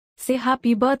Say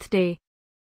happy birthday.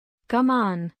 Come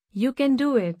on, you can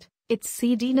do it. It's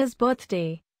Seydina's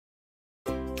birthday.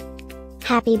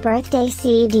 Happy birthday,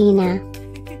 Seydina.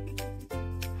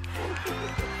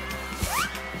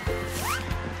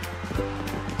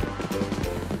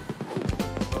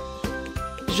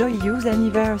 Joyeux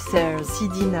anniversaire,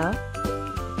 Seydina.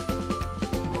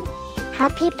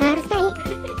 Happy birthday,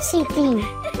 Seydina.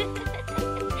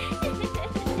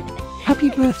 Happy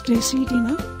birthday,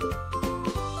 Seydina.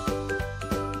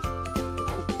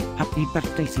 Happy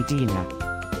birthday, Seydina.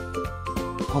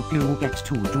 Hope you get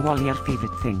to do all your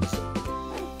favorite things.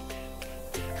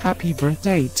 Happy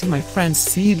birthday to my friend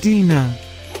Seydina.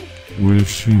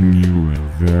 Wishing you a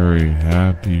very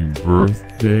happy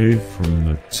birthday from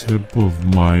the tip of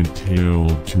my tail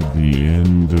to the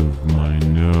end of my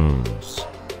nose.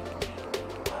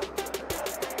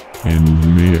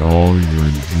 And may all your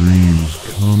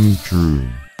dreams come true.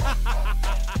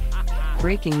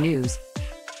 Breaking news.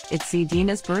 It's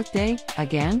Seydina's birthday,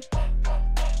 again?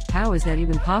 How is that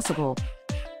even possible?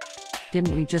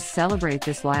 Didn't we just celebrate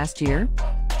this last year?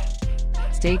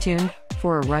 Stay tuned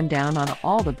for a rundown on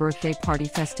all the birthday party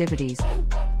festivities.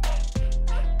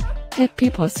 Happy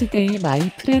birthday, my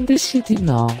friend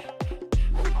Seydina.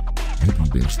 Happy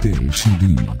birthday,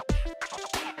 Seydina.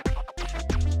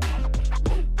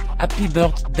 Happy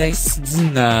birthday,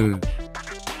 Seydina.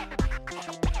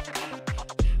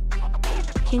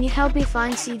 Can you help me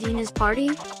find Seydina's party?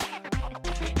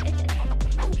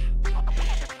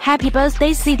 Happy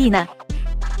birthday, Seydina.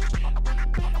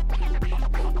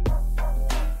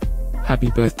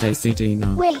 Happy birthday,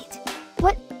 Seydina. Wait,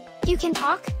 what? You can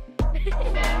talk?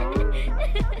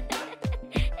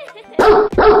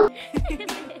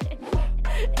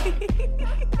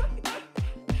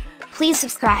 Please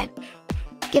subscribe,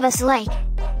 give us a like,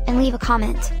 and leave a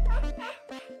comment.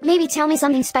 Maybe tell me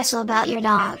something special about your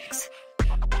dogs.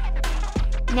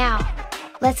 Now,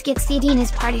 let's get Seydina's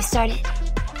party started.